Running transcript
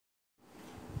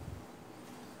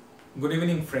Good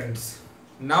evening friends.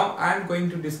 Now I am going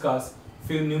to discuss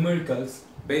few numericals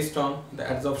based on the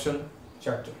adsorption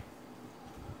chapter.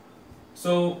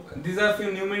 So these are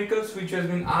few numericals which has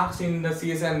been asked in the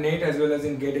CSIR NET as well as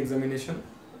in GATE examination.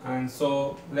 And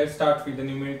so let's start with the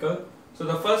numerical. So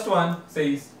the first one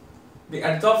says the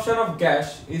adsorption of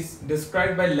gas is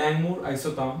described by Langmuir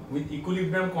isotherm with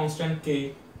equilibrium constant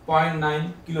K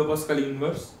 0.9 kilopascal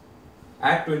inverse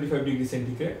at 25 degrees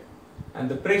centigrade, and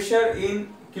the pressure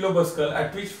in kilopascal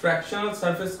at which fractional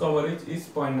surface coverage is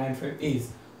 0.95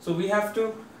 is. So we have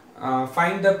to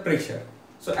find the pressure.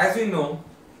 So as you know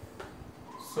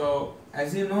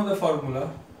the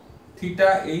formula,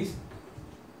 theta is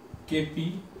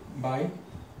Kp by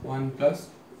 1 plus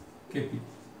Kp.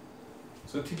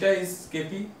 So theta is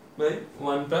Kp by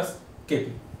 1 plus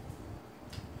Kp.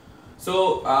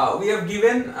 So we have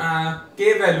given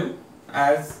K value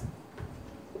as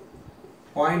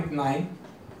 0.9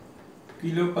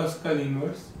 kilopascal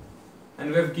inverse, and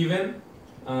we have given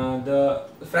the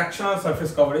fractional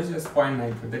surface coverage as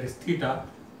 0.95, that is theta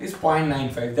is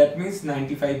 0.95, that means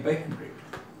 95 by 100.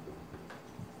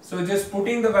 So just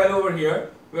putting the value over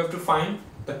here, we have to find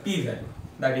the P value,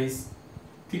 that is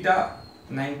theta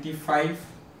 95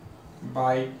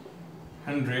 by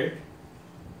 100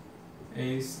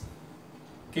 is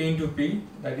K into P,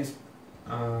 that is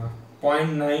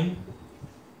 0.9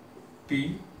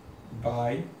 P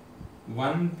by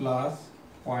 1 plus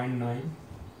 0.9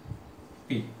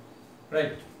 P,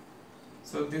 right?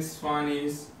 So this one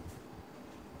is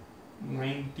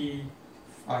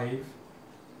 95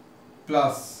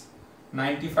 plus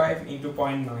 95 into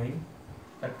 0.9,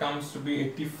 that comes to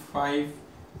be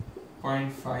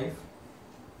 85.5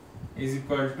 is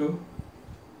equal to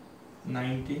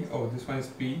 90. Oh, this one is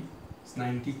P, it's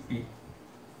 90 P.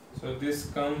 So this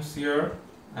comes here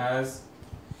as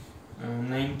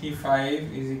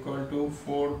 95 is equal to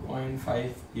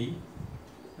 4.5 P,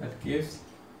 that gives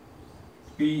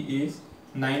P is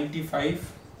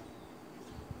 95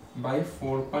 by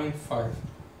 4.5.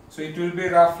 So it will be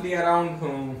roughly around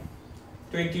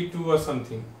 22 or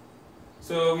something.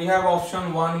 So we have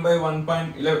option 1 by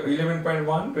 11.1,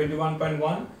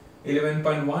 21.1,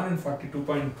 11.1 and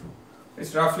 42.2.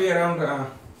 It's roughly around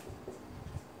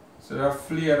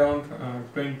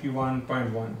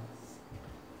 21.1.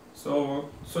 So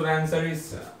the answer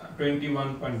is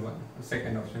 21.1. The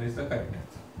second option is the correct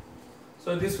answer.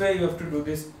 So this way you have to do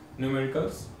these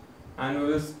numericals, and we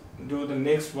will do the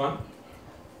next one,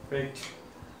 right?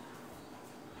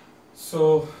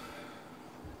 So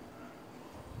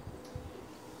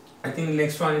I think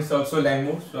next one is also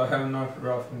Langmuir, so I have not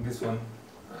written this one.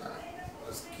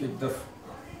 Skip the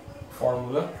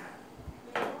formula.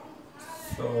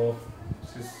 So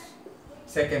this is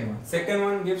second one. Second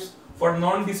one gives, for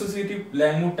non-dissociative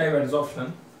Langmuir type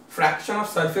adsorption, fraction of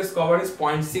surface cover is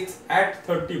 0.6 at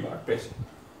 30 bar pressure.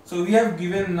 So we have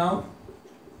given now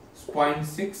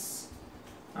 0.6,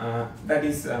 that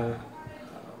is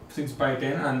 6 by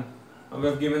 10, and we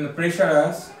have given the pressure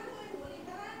as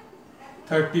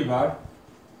 30 bar.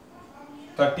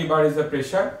 30 bar is the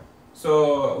pressure.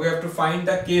 So we have to find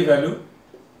the K value.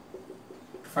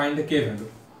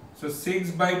 So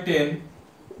 6 by 10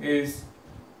 is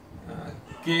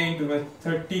K into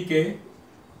 30K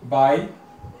by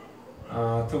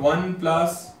 1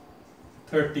 plus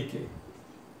 30K.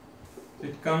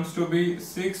 It comes to be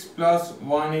 6 plus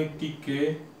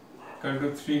 180K equal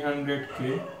to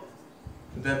 300K.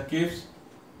 That gives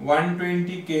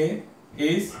 120K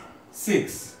is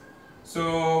 6.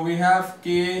 So we have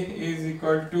K is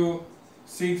equal to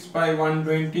 6 by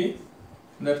 120.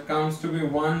 That comes to be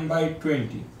 1 by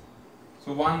 20.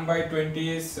 So 1 by 20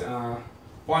 is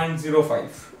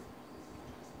 0.05.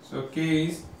 So K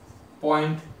is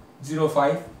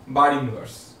 0.05 bar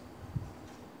inverse.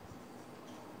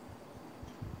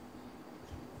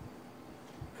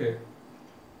 Okay.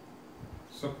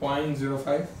 So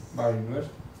 0.05 bar inverse.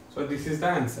 So this is the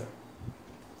answer.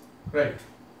 Right.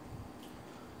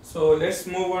 So let's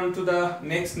move on to the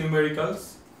next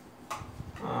numericals,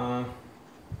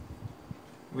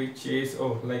 which is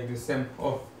like the same.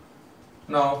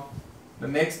 Now the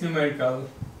next numerical.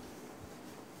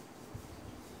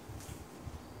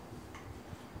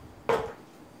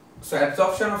 So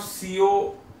adsorption of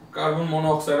CO, carbon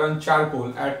monoxide, and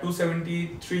charcoal at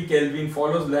 273 Kelvin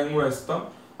follows Langmuir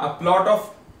isotherm. A plot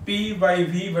of P by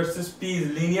V versus P is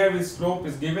linear with slope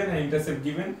is given and intercept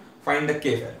given. Find the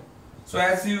K value. So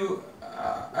as you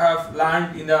have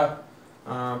learned in the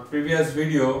previous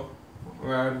video,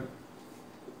 where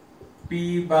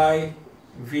P by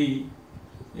V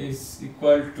is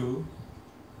equal to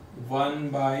 1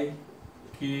 by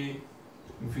K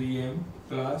Vm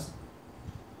plus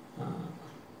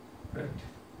right,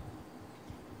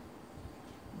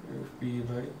 P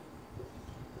by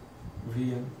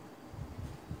Vm,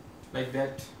 like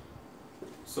that.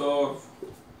 So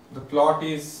the plot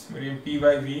is between P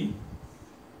by V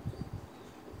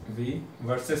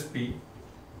versus P.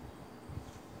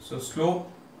 So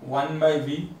slope 1 by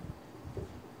V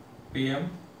Pm,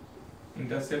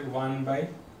 intercept 1 by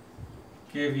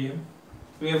Kvm.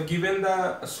 We have given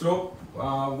the slope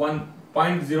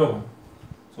 1.01.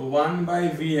 So 1 by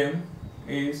Vm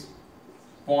is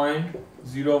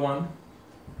 0.01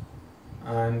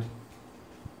 and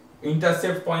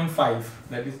intercept 0.5,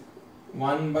 that is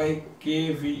 1 by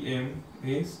Kvm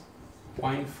is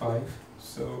 0.5.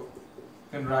 So you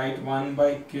can write 1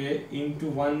 by K into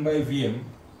 1 by Vm,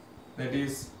 that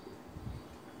is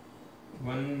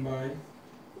 1 by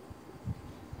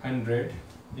 100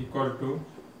 equal to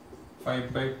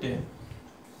 5 by 10.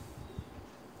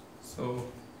 So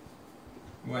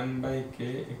 1 by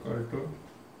K equal to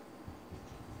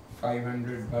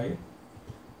 500 by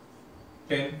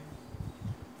 10.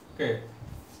 Okay,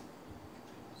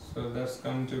 so that's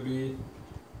come to be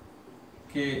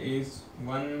K is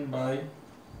 1 by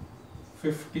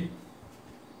 50,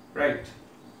 right?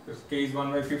 Because K is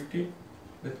 1 by 50,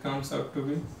 that comes out to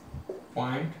be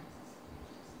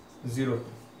 0.02.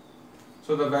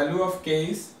 So the value of K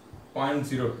is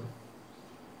 0.02.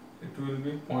 It will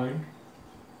be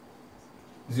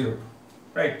 0.02,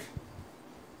 right?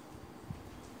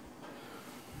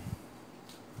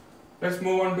 Let's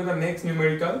move on to the next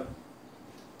numerical.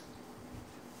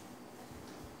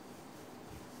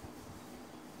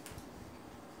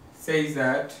 Says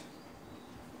that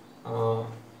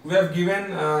we have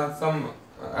given some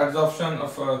adsorption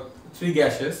of 3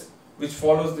 gases which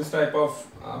follows this type of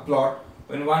plot.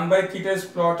 When 1 by theta is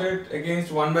plotted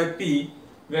against 1 by P,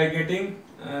 we are getting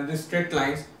these straight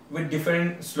lines with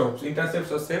different slopes.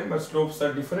 Intercepts are same but slopes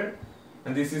are different,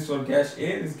 and this is for gas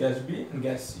A, this is gas B and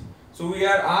gas C. So we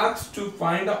are asked to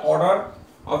find the order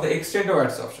of the extent of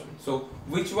adsorption. So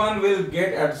which one will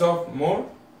get adsorbed more,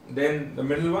 then the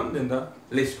middle one, then the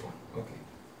least one. Okay.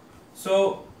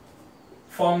 So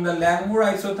from the Langmuir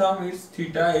isotherm is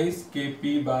theta is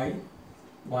Kp by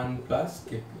 1 plus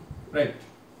Kp, right?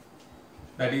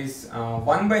 That is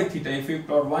 1 by theta. If we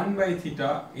plot 1 by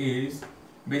theta is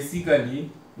basically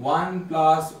 1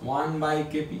 plus 1 by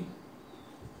Kp,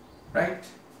 right?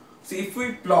 So if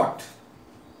we plot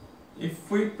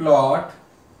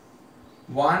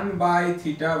 1 by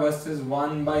theta versus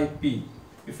 1 by P,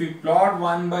 if we plot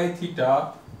 1 by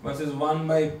theta versus 1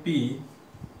 by P,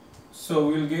 so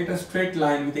we will get a straight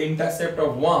line with the intercept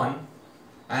of 1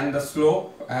 and the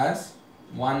slope as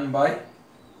 1 by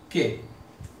K,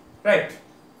 right?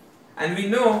 And we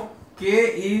know K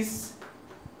is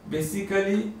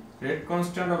basically rate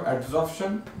constant of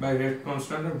adsorption by rate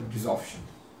constant of desorption.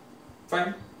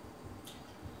 Fine.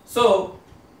 So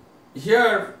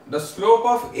here the slope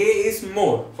of A is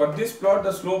more. For this plot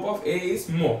the slope of A is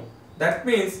more. That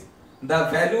means the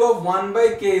value of 1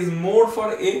 by K is more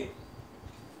for A.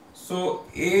 So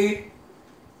A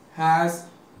has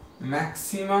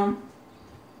maximum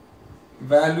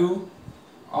value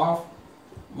of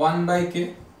 1 by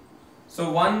K.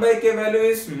 So 1 by K value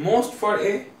is most for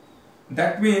A.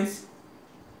 That means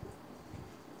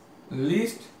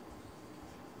least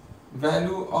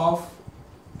value of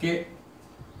K.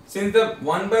 Since the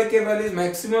 1 by K value is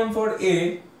maximum for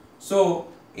A, so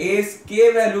A's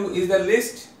K value is the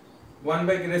least. 1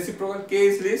 by K reciprocal, K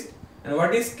is least. And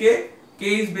what is K?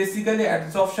 K is basically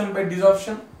adsorption by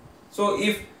desorption. So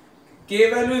if K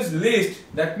value is least,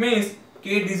 that means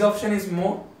K desorption is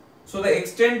more. So the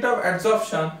extent of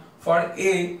adsorption for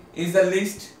A is the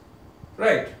least,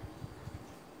 right?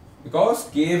 Because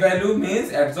K value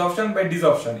means adsorption by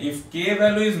desorption. If K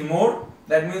value is more,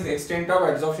 that means extent of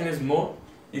adsorption is more.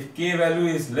 If K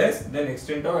value is less, then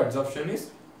extent of adsorption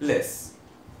is less.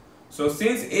 So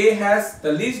since A has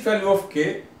the least value of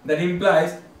K, that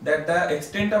implies that the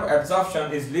extent of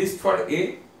adsorption is least for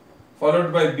A,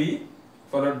 followed by B,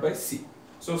 followed by C.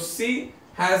 So C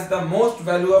has the most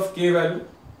value of K value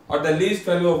or the least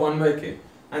value of 1 by K,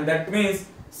 and that means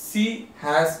C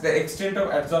has the extent of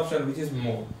adsorption which is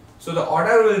more. So the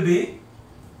order will be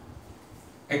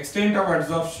extent of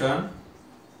adsorption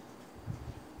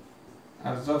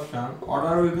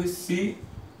order will be C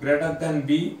greater than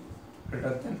B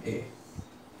greater than A.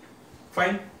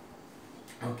 Fine.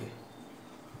 Okay.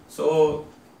 So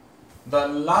the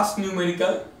last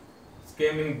numerical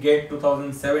came in GATE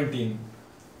 2017.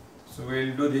 So we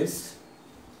will do this.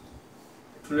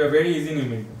 It will be a very easy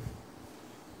numerical.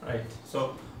 Right.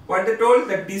 So what they told,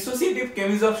 that dissociative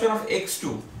chemisorption of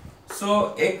X2.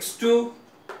 So X2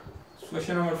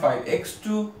 question number 5.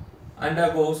 X2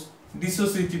 undergoes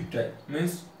dissociative type,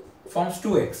 means forms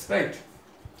 2x, right?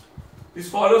 This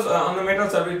follows on the metal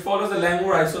surface, it follows the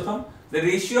Langmuir isotherm. The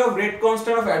ratio of rate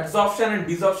constant of adsorption and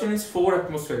desorption is 4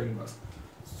 atmosphere inverse.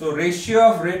 So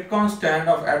ratio of rate constant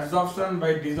of adsorption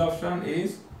by desorption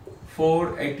is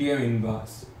 4 ATM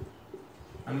inverse.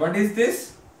 And what is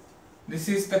this? This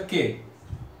is the K,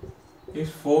 is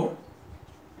 4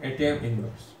 ATM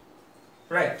inverse,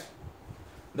 right?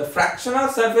 The fractional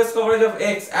surface coverage of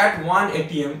X at 1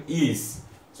 ATM is,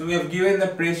 so we have given the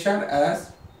pressure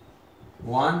as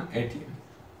 1 ATM,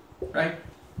 right?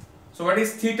 So what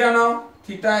is theta now?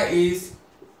 Theta is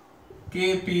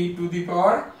Kp to the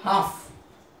power half,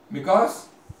 because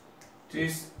it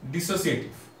is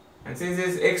dissociative, and since it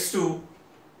is x2,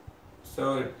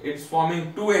 so it's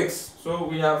forming 2x, so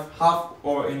we have half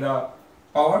over in the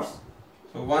powers,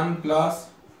 so 1 plus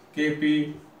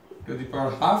Kp to the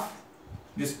power half.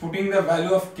 This putting the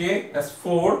value of K as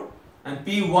 4 and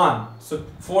P 1, so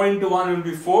 4 into 1 will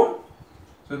be 4,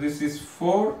 so this is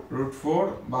 4 root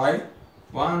 4 by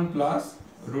 1 plus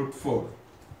root 4.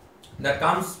 That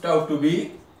comes out to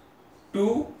be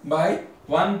 2 by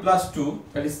 1 plus 2,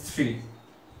 that is 3,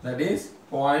 that is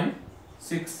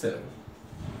 0.67.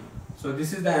 So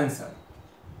this is the answer,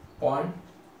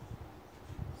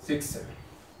 0.67.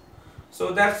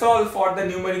 So that's all for the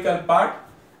numerical part,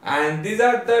 and these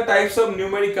are the types of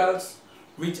numericals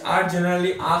which are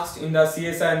generally asked in the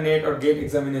CSIR NET or GATE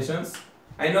examinations.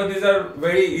 I know these are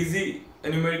very easy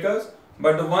numericals,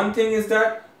 but the one thing is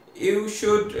that you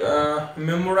should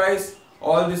memorize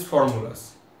all these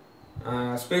formulas,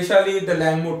 especially the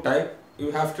Langmuir type.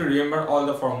 You have to remember all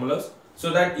the formulas so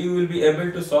that you will be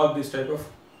able to solve this type of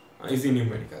easy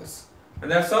numericals. And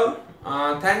that's all.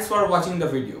 Thanks for watching the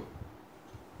video.